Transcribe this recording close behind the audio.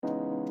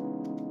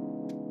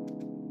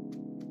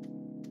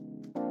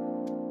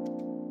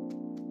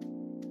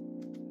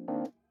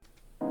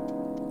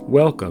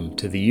Welcome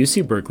to the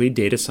UC Berkeley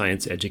Data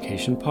Science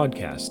Education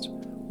Podcast.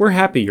 We're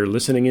happy you're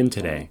listening in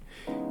today.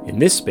 In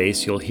this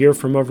space, you'll hear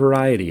from a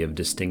variety of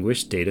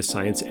distinguished data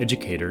science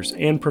educators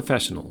and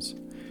professionals.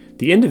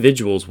 The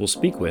individuals we'll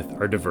speak with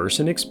are diverse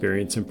in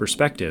experience and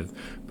perspective,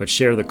 but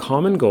share the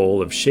common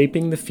goal of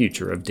shaping the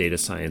future of data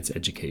science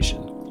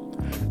education.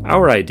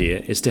 Our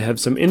idea is to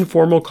have some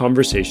informal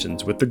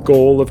conversations with the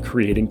goal of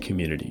creating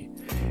community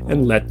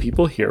and let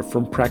people hear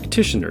from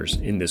practitioners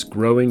in this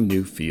growing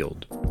new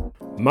field.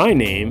 My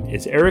name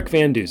is Eric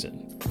Van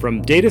Duzen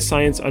from Data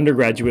Science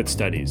Undergraduate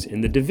Studies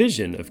in the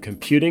Division of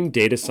Computing,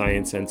 Data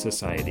Science, and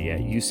Society at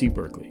UC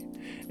Berkeley,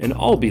 and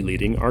I'll be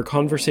leading our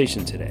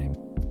conversation today.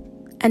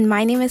 And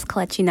my name is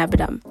Kelechi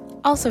Nabadam,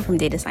 also from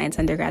Data Science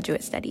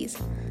Undergraduate Studies.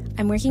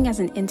 I'm working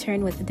as an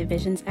intern with the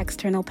division's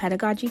external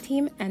pedagogy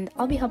team, and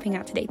I'll be helping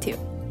out today too.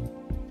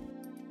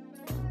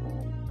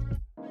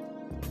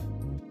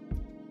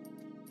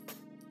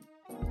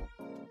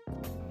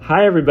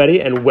 Hi,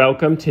 everybody, and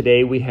welcome.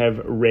 Today we have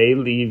Ray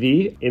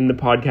Levy in the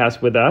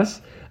podcast with us,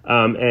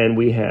 and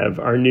we have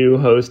our new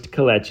host,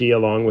 Kelechi,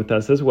 along with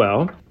us as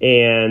well.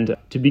 And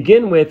to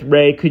begin with,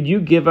 Ray, could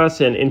you give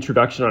us an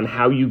introduction on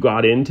how you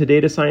got into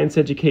data science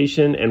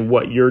education and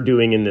what you're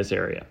doing in this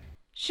area?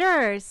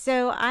 Sure.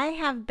 So I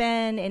have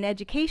been in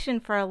education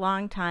for a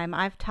long time.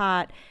 I've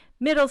taught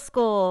middle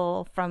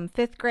school from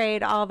fifth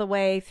grade all the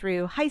way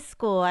through high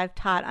school. I've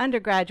taught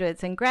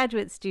undergraduates and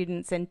graduate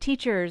students and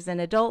teachers and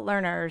adult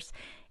learners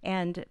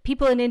and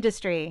people in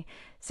industry.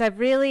 So I've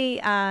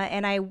really,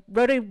 and I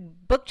wrote a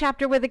book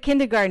chapter with a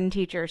kindergarten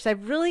teacher. So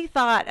I've really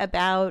thought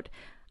about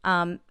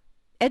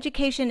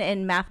education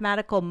in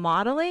mathematical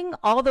modeling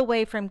all the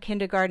way from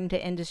kindergarten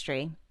to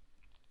industry.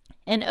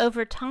 And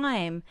over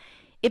time,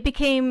 it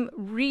became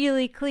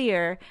really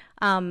clear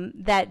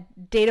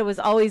that data was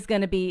always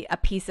going to be a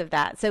piece of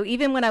that. So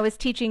even when I was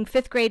teaching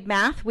fifth grade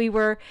math, we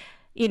were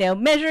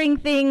measuring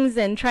things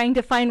and trying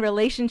to find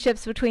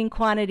relationships between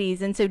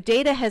quantities. And so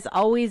data has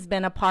always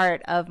been a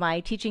part of my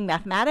teaching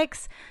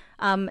mathematics,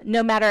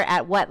 no matter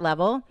at what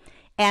level.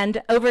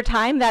 And over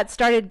time, that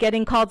started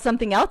getting called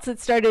something else. It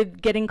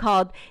started getting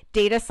called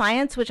data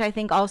science, which I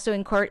think also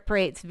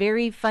incorporates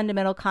very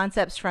fundamental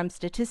concepts from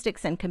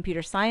statistics and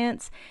computer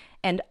science,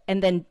 and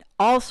then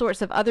all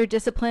sorts of other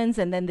disciplines.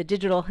 And then the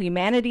digital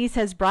humanities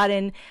has brought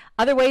in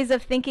other ways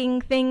of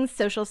thinking things,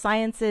 social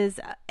sciences,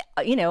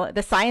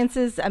 the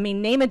sciences. I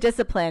mean, name a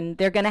discipline,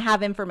 they're going to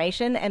have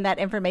information, and that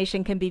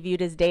information can be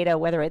viewed as data,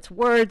 whether it's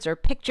words or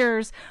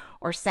pictures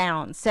or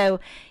sounds. So,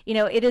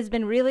 it has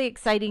been really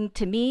exciting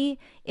to me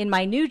in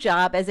my new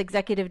job as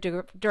executive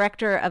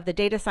director of the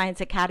Data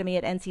Science Academy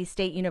at NC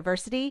State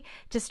University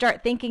to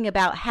start thinking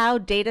about how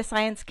data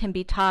science can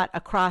be taught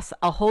across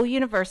a whole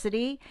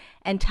university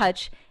and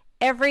touch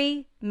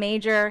every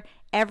major,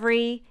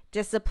 every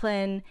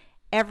discipline,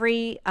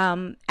 every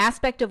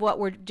aspect of what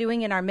we're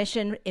doing in our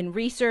mission in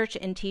research,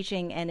 in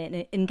teaching, and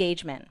in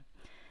engagement.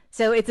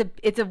 So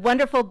it's a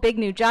wonderful big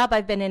new job.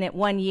 I've been in it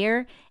 1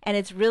 year, and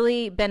it's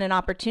really been an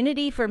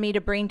opportunity for me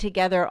to bring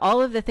together all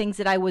of the things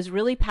that I was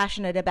really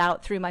passionate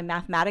about through my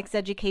mathematics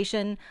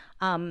education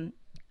and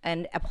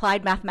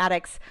applied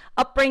mathematics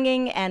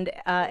upbringing and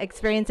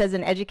experience as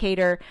an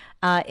educator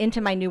into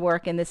my new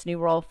work in this new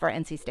role for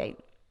NC State.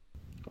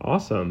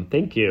 Awesome.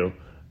 Thank you.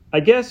 I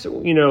guess,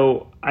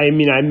 I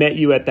met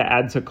you at the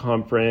ADSA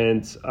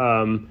conference,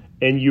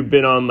 and you've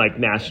been on like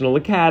National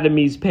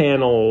Academies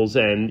panels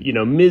and,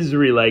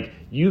 MISRI,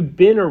 you've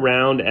been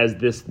around as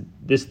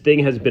this thing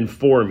has been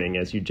forming,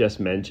 as you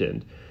just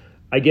mentioned.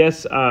 I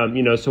guess,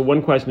 so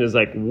one question is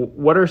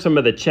what are some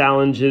of the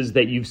challenges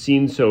that you've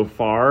seen so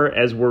far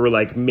as we're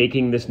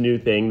making this new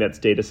thing that's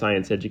data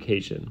science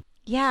education?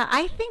 Yeah,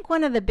 I think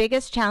one of the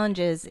biggest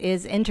challenges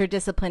is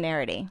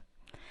interdisciplinarity.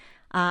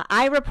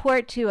 I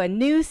report to a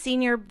new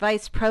senior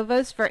vice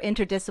provost for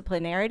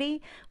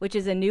interdisciplinarity, which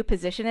is a new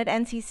position at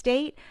NC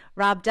State,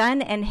 Rob Dunn,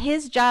 and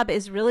his job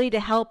is really to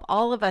help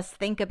all of us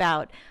think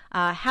about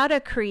how to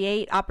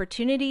create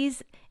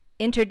opportunities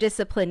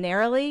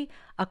interdisciplinarily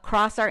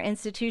across our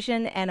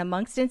institution and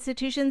amongst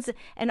institutions,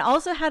 and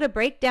also how to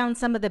break down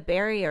some of the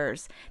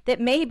barriers that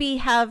maybe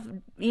have,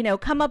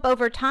 come up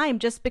over time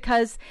just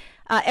because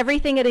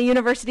everything at a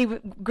university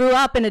grew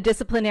up in a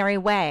disciplinary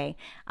way.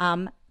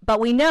 But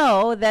we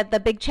know that the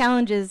big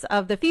challenges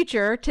of the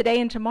future,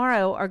 today and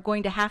tomorrow, are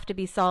going to have to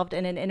be solved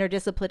in an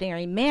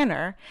interdisciplinary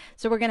manner.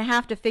 So we're going to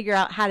have to figure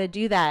out how to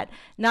do that,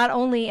 not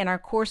only in our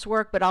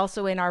coursework, but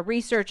also in our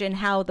research and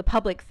how the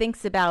public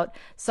thinks about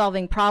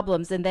solving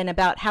problems, and then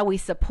about how we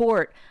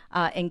support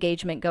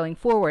engagement going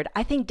forward.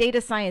 I think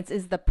data science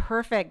is the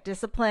perfect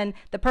discipline,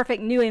 the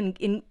perfect new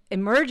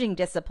emerging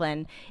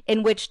discipline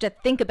in which to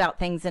think about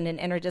things in an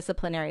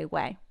interdisciplinary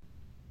way.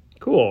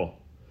 Cool.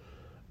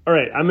 All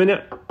right,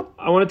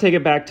 I want to take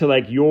it back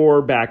to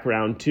your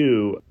background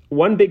too.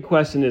 One big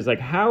question is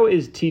how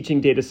is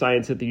teaching data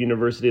science at the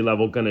university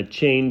level going to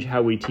change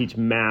how we teach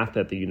math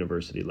at the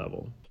university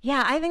level?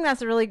 Yeah, I think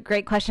that's a really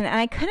great question. And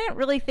I couldn't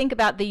really think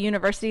about the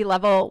university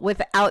level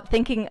without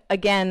thinking,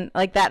 again,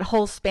 that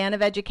whole span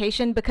of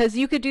education, because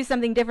you could do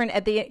something different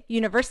at the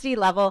university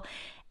level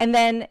And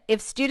then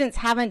if students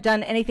haven't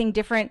done anything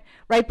different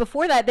right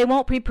before that, they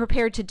won't be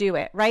prepared to do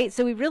it, right?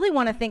 So we really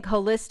want to think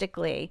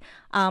holistically.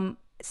 And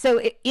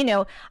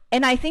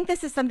I think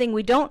this is something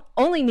we don't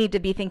only need to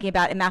be thinking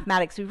about in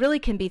mathematics. We really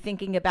can be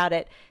thinking about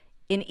it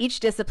in each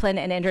discipline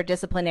and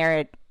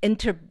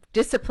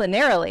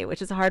interdisciplinarily,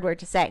 which is a hard word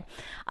to say.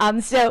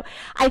 So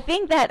I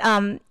think that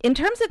in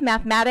terms of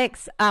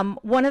mathematics,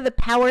 one of the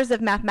powers of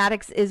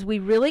mathematics is we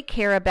really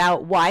care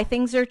about why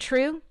things are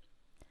true.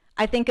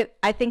 I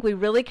think we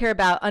really care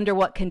about under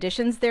what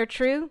conditions they're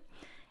true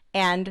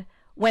and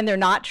when they're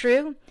not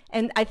true.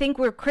 And I think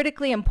we're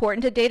critically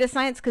important to data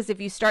science because if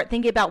you start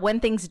thinking about when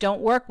things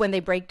don't work, when they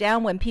break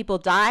down, when people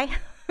die,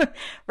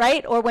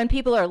 right? Or when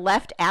people are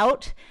left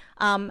out,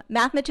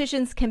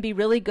 mathematicians can be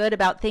really good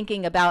about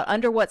thinking about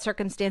under what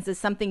circumstances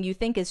something you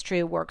think is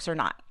true works or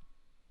not.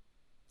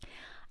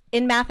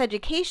 In math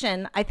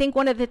education, I think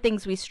one of the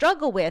things we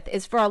struggle with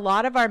is for a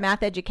lot of our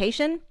math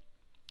education,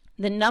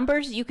 the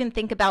numbers you can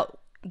think about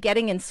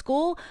getting in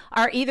school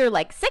are either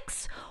like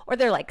 6 or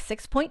they're like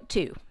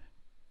 6.2.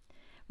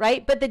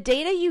 Right? But the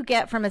data you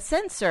get from a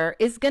sensor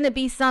is going to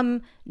be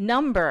some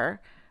number,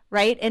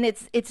 right? And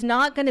it's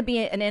not going to be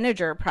an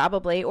integer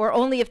probably, or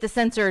only if the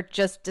sensor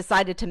just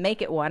decided to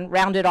make it one,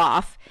 round it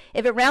off.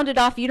 If it rounded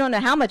off, you don't know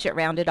how much it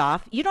rounded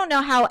off. You don't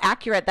know how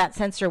accurate that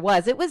sensor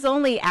was. It was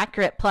only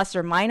accurate plus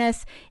or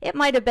minus. It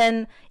might have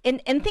been,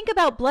 and think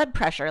about blood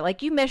pressure.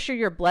 Like you measure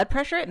your blood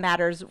pressure, it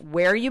matters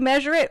where you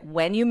measure it,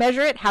 when you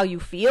measure it, how you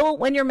feel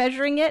when you're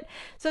measuring it.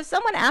 So if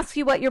someone asks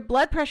you what your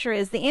blood pressure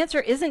is, the answer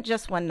isn't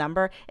just one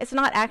number. It's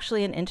not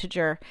actually an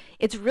integer.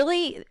 It's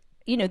really,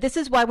 this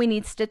is why we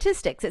need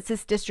statistics. It's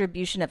this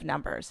distribution of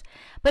numbers.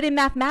 But in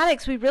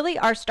mathematics, we really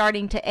are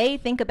starting to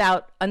think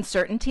about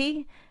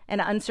uncertainty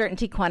and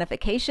uncertainty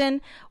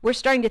quantification. We're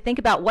starting to think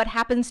about what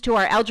happens to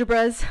our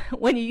algebras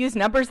when you use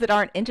numbers that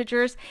aren't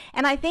integers.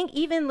 And I think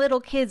even little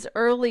kids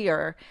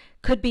earlier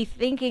could be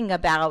thinking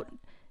about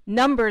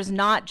numbers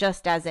not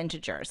just as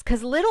integers,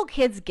 because little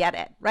kids get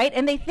it, right?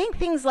 And they think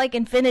things like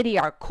infinity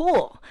are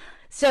cool.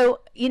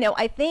 So,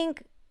 I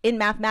think in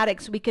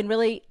mathematics, we can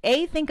really,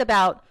 think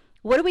about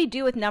what do we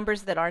do with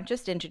numbers that aren't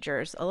just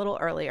integers a little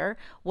earlier?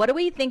 What do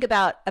we think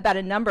about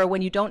a number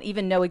when you don't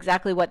even know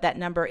exactly what that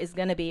number is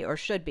going to be or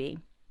should be?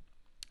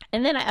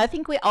 And then I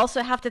think we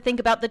also have to think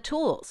about the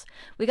tools.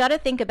 We got to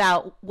think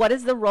about what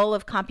is the role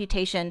of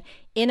computation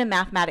in a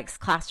mathematics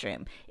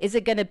classroom? Is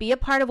it going to be a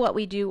part of what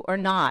we do or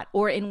not,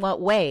 or in what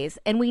ways?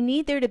 And we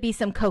need there to be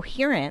some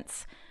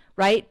coherence,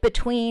 right,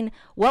 between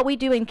what we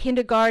do in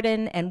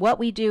kindergarten and what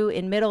we do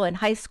in middle and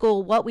high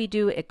school, what we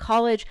do at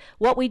college,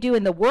 what we do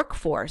in the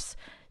workforce,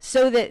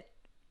 so that,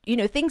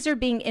 things are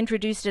being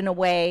introduced in a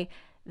way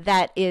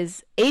that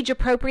is age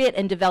appropriate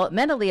and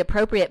developmentally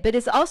appropriate, but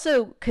is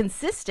also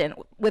consistent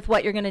with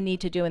what you're going to need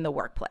to do in the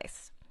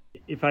workplace.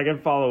 If I can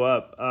follow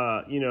up,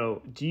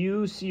 do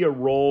you see a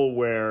role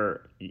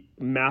where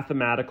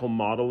mathematical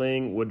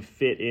modeling would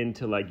fit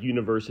into like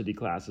university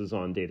classes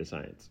on data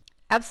science?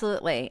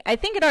 Absolutely. I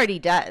think it already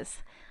does.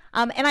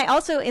 And I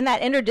also, in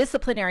that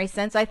interdisciplinary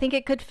sense, I think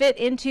it could fit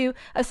into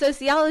a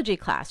sociology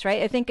class,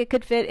 right? I think it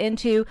could fit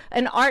into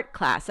an art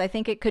class. I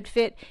think it could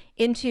fit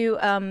into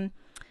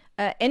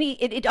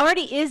it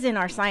already is in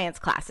our science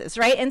classes,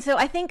 right? And so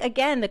I think,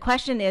 again, the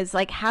question is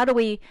like, how do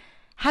we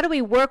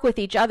work with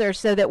each other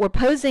so that we're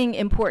posing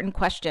important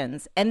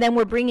questions and then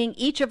we're bringing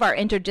each of our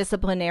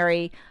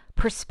interdisciplinary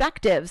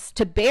perspectives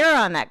to bear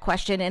on that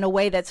question in a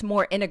way that's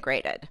more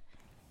integrated?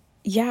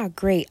 Yeah,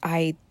 great.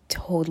 I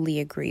totally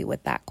agree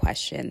with that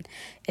question.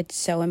 It's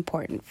so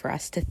important for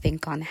us to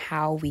think on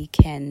how we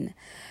can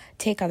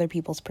take other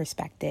people's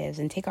perspectives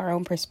and take our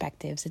own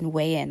perspectives and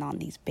weigh in on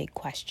these big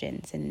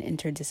questions in an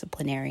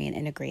interdisciplinary and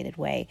integrated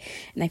way.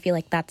 And I feel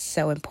like that's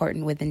so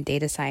important within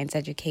data science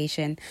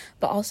education,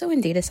 but also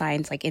in data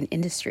science, like in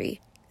industry.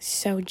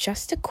 So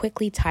just to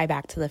quickly tie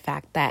back to the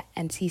fact that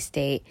NC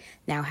State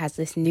now has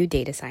this new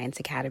Data Science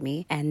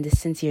Academy, and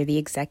since you're the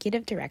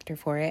executive director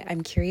for it,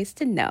 I'm curious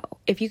to know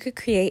if you could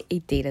create a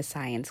data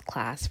science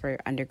class for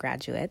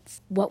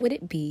undergraduates, what would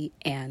it be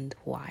and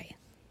why?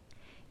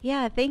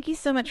 Yeah, thank you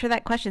so much for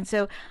that question.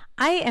 So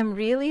I am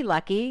really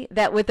lucky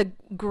that with a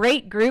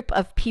great group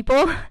of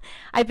people,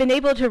 I've been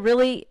able to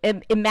really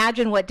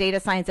imagine what data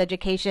science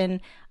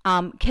education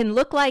can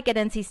look like at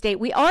NC State.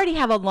 We already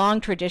have a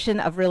long tradition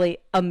of really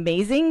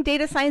amazing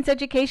data science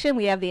education.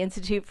 We have the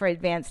Institute for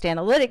Advanced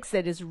Analytics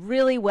that is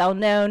really well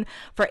known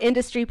for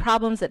industry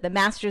problems at the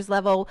master's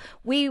level.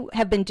 We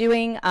have been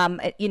doing,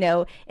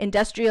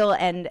 industrial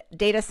and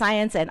data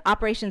science and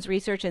operations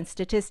research and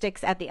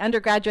statistics at the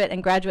undergraduate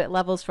and graduate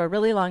levels for a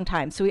really long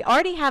time. So we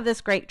already have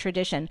this great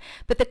tradition.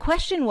 But the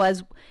question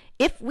was,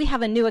 if we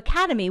have a new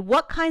academy,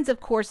 what kinds of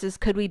courses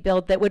could we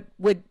build that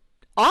would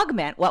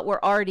augment what we're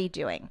already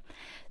doing?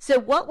 So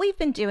what we've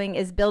been doing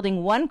is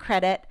building 1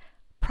 credit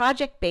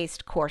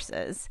project-based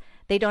courses.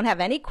 They don't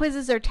have any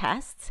quizzes or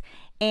tests.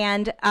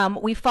 And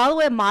we follow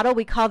a model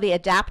we call the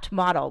ADAPT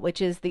model,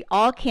 which is the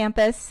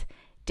all-campus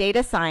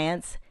data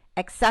science,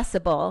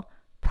 accessible,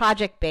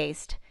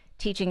 project-based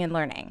teaching and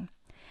learning.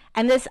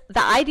 And the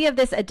idea of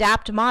this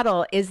adapt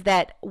model is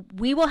that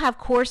we will have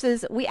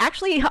courses.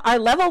 Our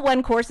level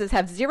 1 courses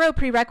have 0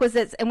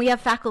 prerequisites, and we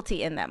have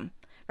faculty in them.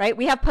 Right?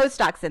 We have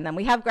postdocs in them.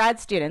 We have grad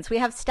students. We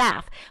have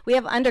staff. We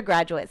have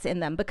undergraduates in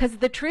them, because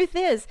the truth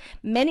is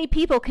many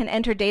people can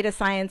enter data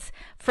science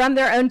from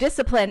their own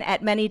discipline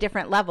at many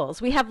different levels.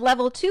 We have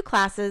level 2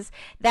 classes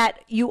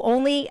that you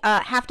only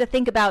have to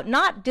think about,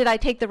 not did I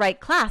take the right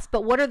class,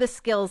 but what are the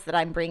skills that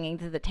I'm bringing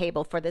to the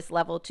table for this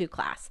level 2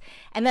 class.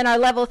 And then our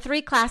level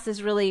 3 class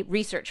is really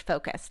research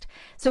focused.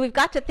 So we've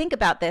got to think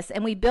about this,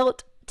 and we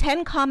built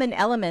 10 common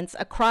elements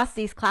across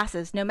these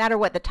classes, no matter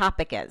what the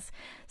topic is.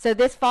 So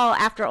this fall,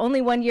 after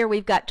only 1 year,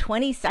 we've got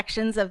 20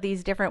 sections of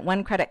these different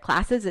 1-credit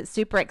classes. It's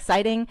super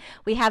exciting.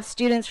 We have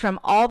students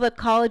from all the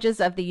colleges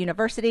of the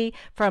university.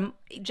 From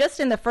just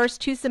in the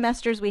first 2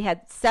 semesters, we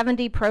had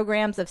 70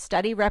 programs of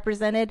study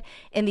represented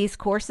in these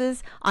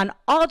courses on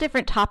all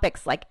different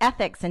topics like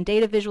ethics and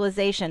data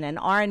visualization and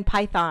R and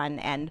Python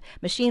and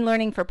machine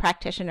learning for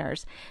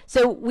practitioners.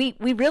 So we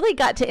really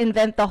got to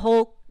invent the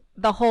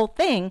whole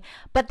thing,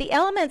 but the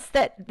elements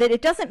that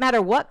it doesn't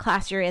matter what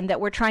class you're in that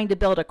we're trying to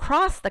build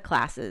across the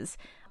classes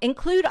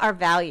include our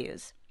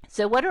values.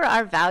 So what are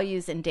our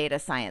values in data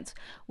science?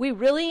 We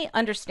really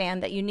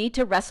understand that you need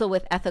to wrestle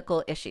with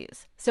ethical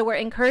issues. So we're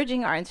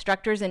encouraging our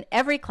instructors in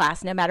every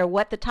class, no matter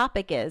what the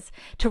topic is,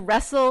 to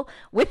wrestle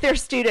with their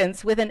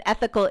students with an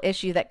ethical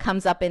issue that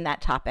comes up in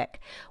that topic.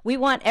 We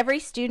want every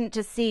student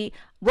to see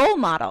role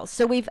models.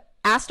 So we've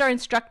asked our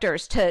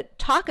instructors to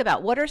talk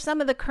about what are some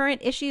of the current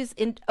issues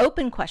in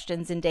open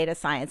questions in data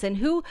science, and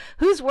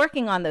who's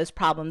working on those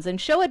problems,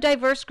 and show a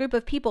diverse group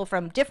of people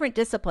from different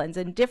disciplines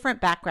and different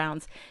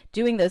backgrounds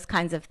doing those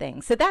kinds of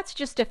things. So that's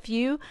just a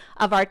few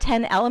of our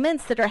 10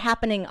 elements that are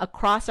happening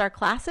across our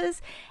classes.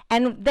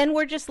 And then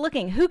we're just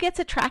looking, who gets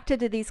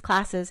attracted to these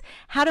classes?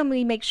 How do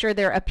we make sure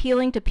they're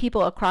appealing to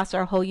people across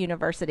our whole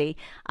university?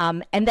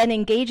 And then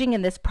engaging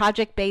in this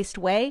project-based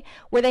way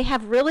where they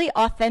have really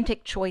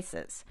authentic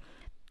choices.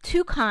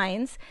 2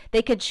 kinds.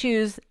 They could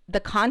choose the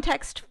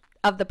context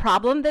of the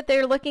problem that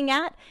they're looking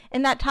at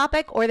in that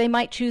topic, or they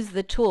might choose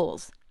the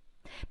tools.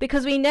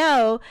 Because we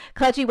know,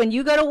 Kelechi, when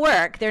you go to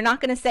work, they're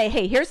not going to say,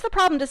 hey, here's the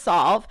problem to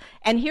solve,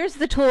 and here's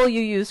the tool you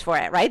use for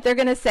it, right? They're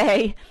going to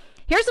say,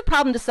 here's a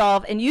problem to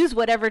solve, and use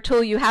whatever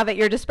tool you have at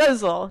your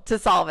disposal to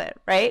solve it,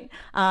 right?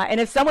 And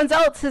if someone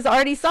else has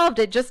already solved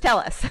it, just tell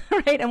us,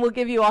 right? And we'll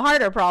give you a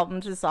harder problem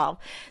to solve.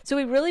 So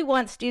we really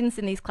want students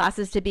in these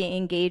classes to be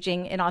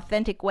engaging in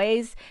authentic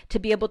ways, to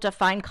be able to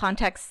find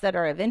contexts that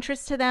are of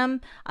interest to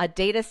them,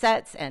 data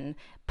sets and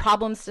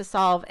problems to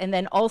solve. And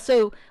then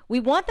also we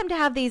want them to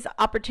have these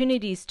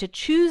opportunities to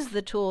choose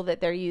the tool that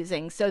they're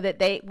using, so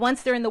that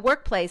once they're in the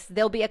workplace,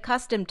 they'll be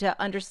accustomed to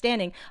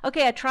understanding,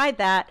 okay, I tried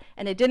that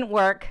and it didn't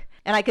work.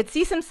 And I could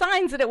see some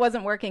signs that it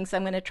wasn't working, so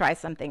I'm going to try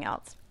something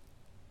else.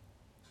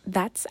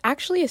 That's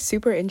actually a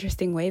super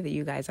interesting way that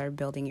you guys are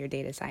building your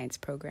data science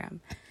program.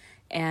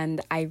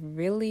 And I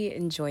really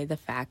enjoy the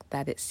fact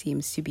that it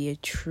seems to be a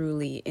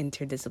truly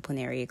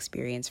interdisciplinary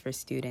experience for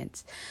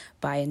students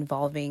by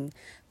involving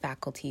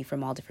faculty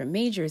from all different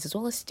majors, as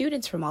well as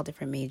students from all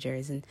different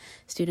majors, and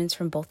students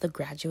from both the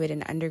graduate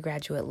and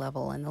undergraduate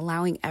level, and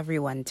allowing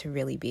everyone to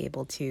really be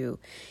able to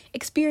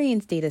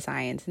experience data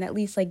science and at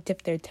least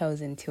dip their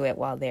toes into it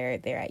while they're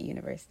at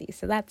university.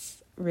 So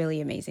that's really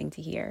amazing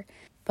to hear.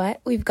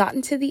 But we've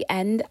gotten to the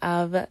end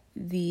of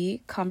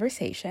the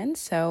conversation,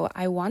 so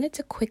I wanted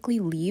to quickly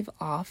leave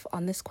off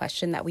on this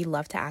question that we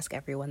love to ask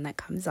everyone that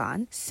comes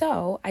on.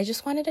 So I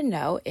just wanted to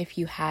know if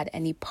you had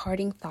any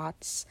parting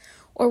thoughts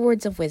or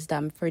words of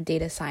wisdom for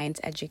data science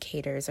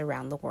educators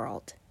around the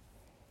world.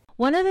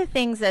 One of the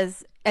things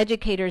as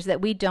educators that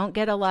we don't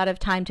get a lot of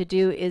time to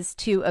do is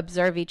to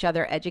observe each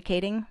other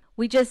educating.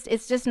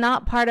 It's just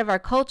not part of our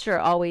culture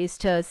always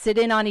to sit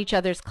in on each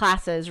other's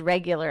classes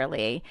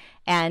regularly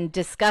and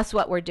discuss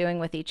what we're doing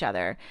with each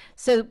other.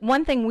 So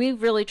one thing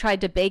we've really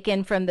tried to bake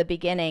in from the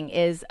beginning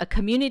is a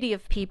community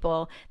of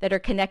people that are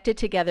connected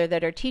together,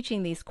 that are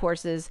teaching these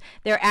courses.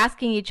 They're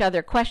asking each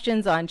other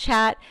questions on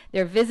chat.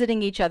 They're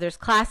visiting each other's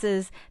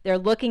classes. They're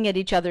looking at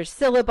each other's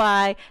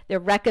syllabi. They're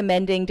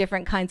recommending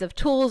different kinds of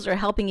tools or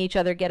helping each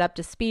other get up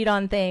to speed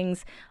on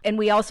things. And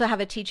we also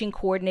have a teaching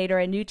coordinator,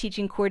 a new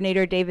teaching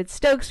coordinator, David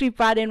Stokes, we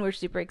brought in. We're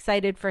super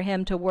excited for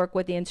him to work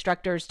with the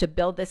instructors to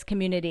build this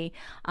community.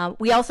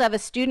 We also have a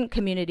student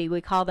community.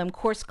 We call them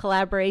course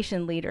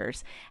collaboration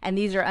leaders. And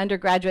these are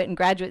undergraduate and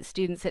graduate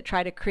students that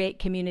try to create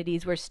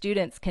communities where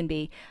students can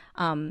be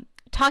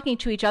talking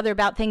to each other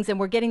about things, and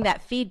we're getting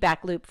that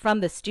feedback loop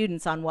from the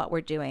students on what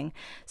we're doing.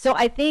 So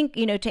I think,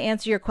 to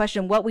answer your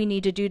question, what we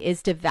need to do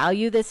is to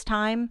value this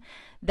time,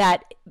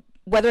 that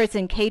whether it's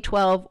in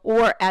K-12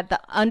 or at the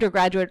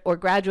undergraduate or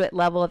graduate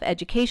level of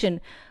education,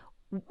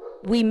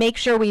 we make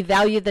sure we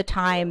value the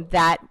time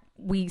that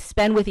we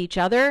spend with each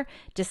other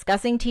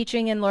discussing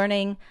teaching and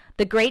learning.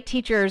 The great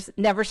teachers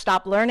never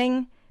stop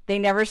learning. They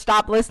never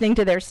stop listening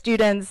to their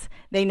students.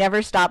 They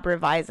never stop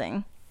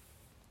revising.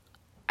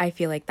 I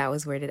feel like that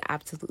was worded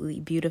absolutely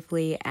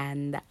beautifully,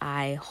 and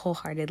I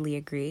wholeheartedly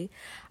agree.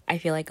 I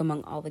feel like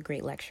among all the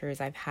great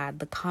lecturers I've had,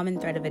 the common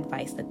thread of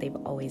advice that they've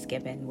always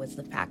given was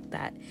the fact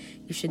that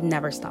you should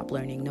never stop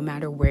learning, no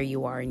matter where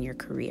you are in your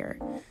career.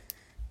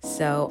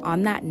 So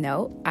on that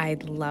note,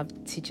 I'd love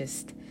to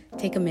just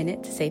take a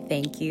minute to say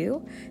thank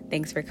you.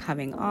 Thanks for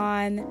coming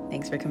on.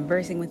 Thanks for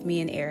conversing with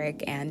me and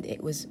Eric, and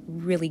it was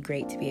really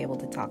great to be able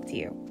to talk to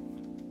you.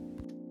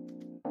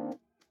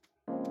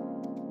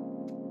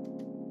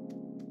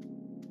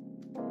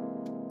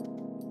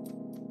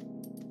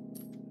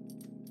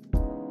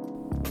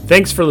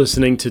 Thanks for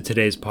listening to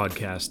today's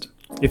podcast.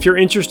 If you're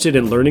interested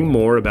in learning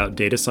more about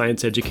data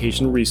science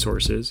education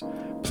resources,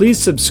 please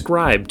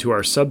subscribe to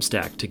our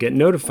Substack to get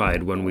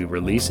notified when we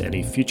release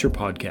any future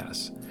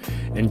podcasts.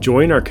 And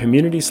join our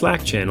community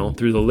Slack channel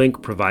through the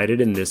link provided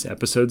in this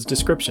episode's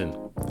description.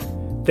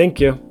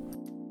 Thank you.